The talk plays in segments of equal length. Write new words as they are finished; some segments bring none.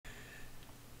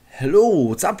Hello,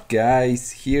 what's up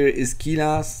guys? Here is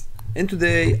Kilas, and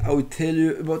today I will tell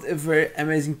you about a very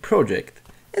amazing project,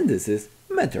 and this is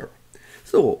Matter.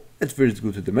 So let's first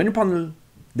go to the menu panel,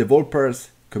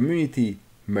 developers, community,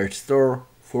 merge store,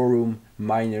 forum,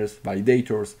 miners,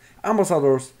 validators,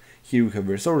 ambassadors. Here we have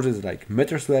resources like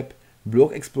MatterSwap,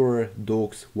 Block Explorer,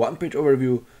 docs, one-page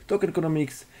overview, token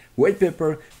economics,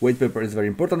 Whitepaper. Whitepaper is very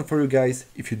important for you guys.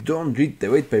 If you don't read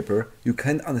the whitepaper, you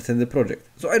can't understand the project.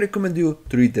 So I recommend you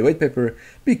to read the whitepaper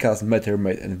because Matter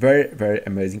made a very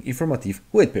amazing informative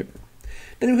whitepaper.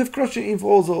 Then we have cross-chain info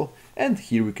also, and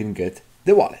here we can get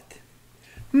the wallet.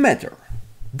 Matter,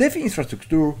 DeFi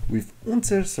infrastructure with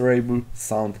uncensorable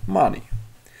sound money.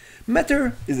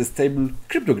 Matter is a stable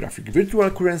cryptographic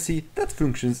virtual currency that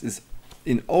functions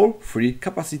in all three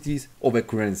capacities of a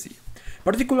currency,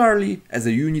 particularly as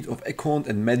a unit of account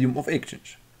and medium of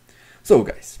exchange. So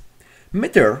guys,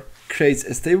 Matter creates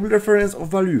a stable reference of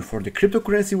value for the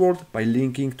cryptocurrency world by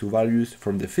linking to values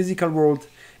from the physical world.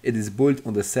 It is built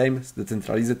on the same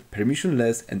decentralized,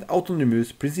 permissionless and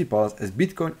autonomous principles as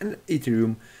Bitcoin and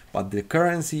Ethereum, but the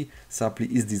currency supply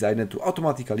is designed to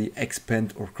automatically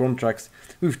expand or contract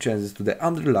with changes to the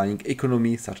underlying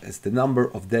economy, such as the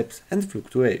number of debts and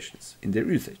fluctuations in their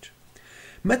usage.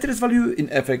 Matter's value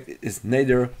in effect is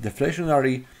neither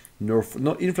deflationary nor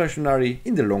inflationary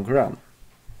in the long run.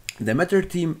 The Matter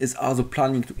team is also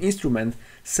planning to instrument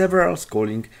several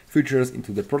scaling features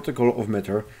into the protocol of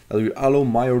Matter that will allow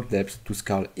major debts to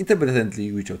scale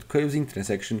independently without causing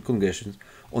transaction congestion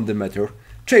on the Matter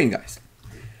chain, guys.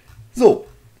 So,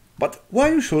 but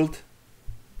why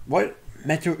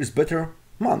Matter is better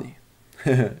money?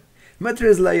 Matter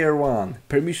is layer 1,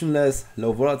 permissionless,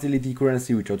 low volatility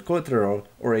currency without collateral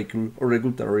or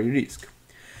regulatory risk.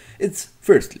 It's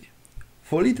firstly,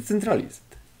 fully decentralized.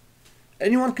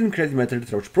 Anyone can create Matter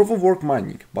through proof of work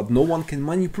mining, but no one can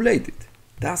manipulate it.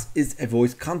 Thus, it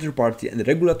avoids counterparty and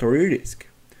regulatory risk.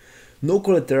 No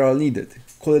collateral needed.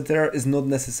 Collateral is not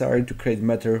necessary to create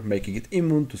Matter, making it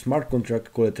immune to smart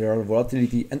contract collateral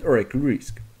volatility and oracle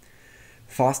risk.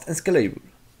 Fast and scalable.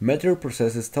 Matter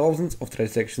processes thousands of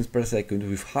transactions per second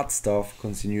with hot stuff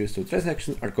continuous, so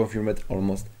transactions are confirmed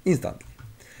almost instantly.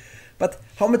 But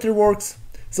how Matter works?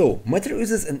 So, Matter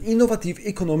uses an innovative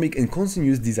economic and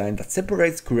continuous design that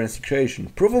separates currency creation,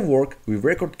 proof of work, with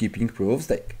record keeping proof of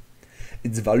stake.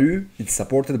 Its value is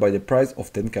supported by the price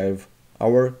of 10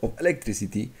 kWh of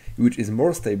electricity, which is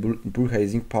more stable in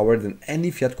purchasing power than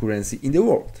any fiat currency in the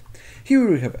world. Here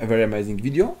we have a very amazing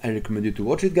video, I recommend you to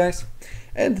watch it guys,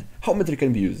 and how Matter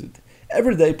can be used.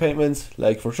 Everyday payments,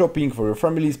 like for shopping, for your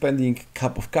family spending,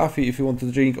 cup of coffee if you want to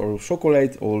drink, or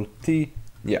chocolate, or tea,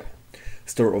 yeah.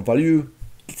 Store of value,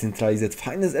 decentralized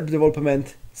finance app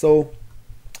development,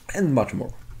 and much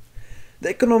more. The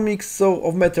economics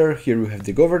of Matter, here we have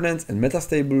the governance and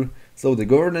metastable. So the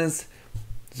governance,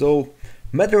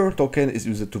 Matter token is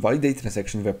used to validate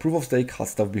transactions via proof of stake, hot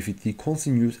stuff BFT,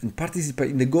 continues and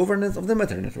participate in the governance of the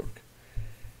Matter network.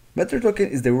 Matter token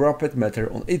is the wrapped Matter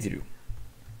on Ethereum.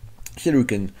 Here we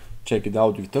can check it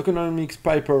out with tokenomics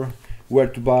paper, where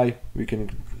to buy. We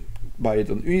can buy it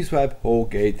on Uniswap,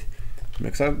 Gate,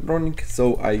 Maxaronic.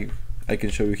 So I can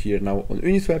show you here now on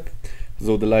Uniswap.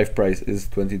 So the live price is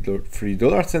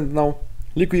 $23 and now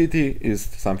liquidity is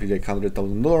something like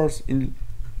 $100,000 in,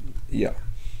 yeah.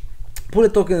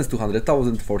 Bullet token is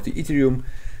 200,000, 40 Ethereum.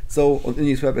 So on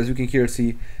Uniswap, as you can here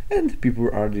see, and people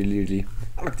are really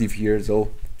active here,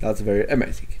 so that's very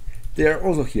amazing. They are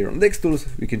also here on DEX tools.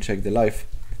 We can check the live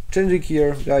changing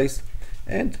here, guys,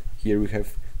 and here we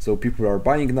have, so people are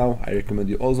buying now. I recommend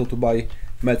you also to buy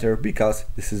Matter because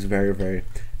this is very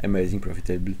amazing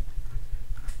profitable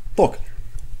token.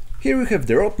 Here we have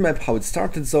the roadmap, how it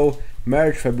started, so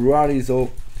March, February,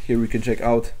 so here we can check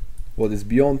out what is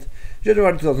beyond.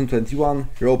 January 2021,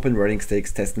 reopen running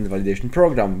stakes test and validation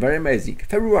program, very amazing.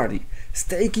 February,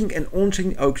 staking and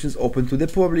on-chain auctions open to the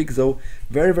public, so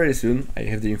very soon I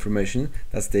have the information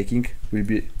that staking will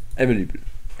be available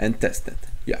and tested,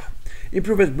 yeah.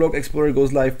 Improved Block Explorer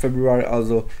goes live February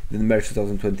also, then March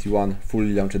 2021,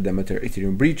 fully launched the Matter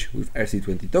Ethereum bridge with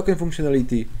RC20 token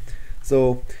functionality.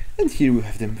 So, and here we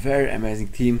have the very amazing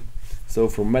team. So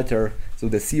from Matter, so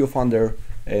the CEO founder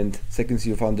and second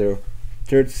CEO founder,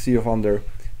 third CEO founder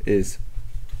is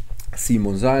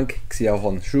Simon Zhang,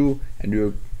 Xiaohong Xu, and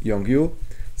Yu Yong Yu.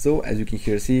 So as you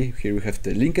can see, here we have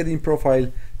the LinkedIn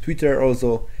profile, Twitter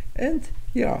also, and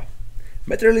yeah.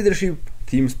 Matter leadership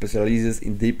team specializes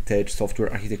in deep tech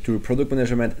software architecture, product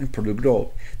management, and product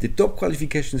growth. The top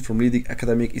qualifications from leading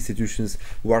academic institutions,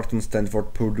 Wharton,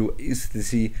 Stanford, Purdue,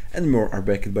 UCTC, and more are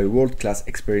backed by world-class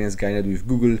experience gained with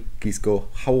Google, Cisco,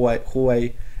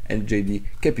 Huawei, and JD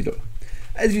Capital.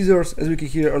 As users, as we can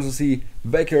here also see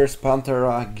backers,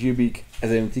 Pantera, Gibic,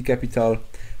 SMT Capital,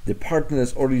 the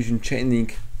partners, origin,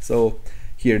 Chainlink. So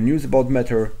here news about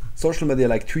Matter, social media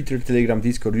like Twitter, Telegram,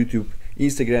 Discord, YouTube,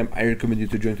 Instagram. I recommend you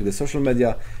to join to the social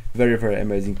media. Very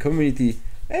amazing community.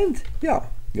 And yeah,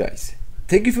 guys,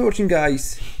 thank you for watching,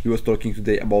 guys. We was talking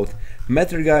today about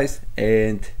Matter, guys,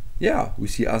 and yeah, we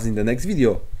see us in the next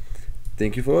video.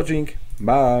 Thank you for watching.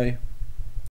 Bye.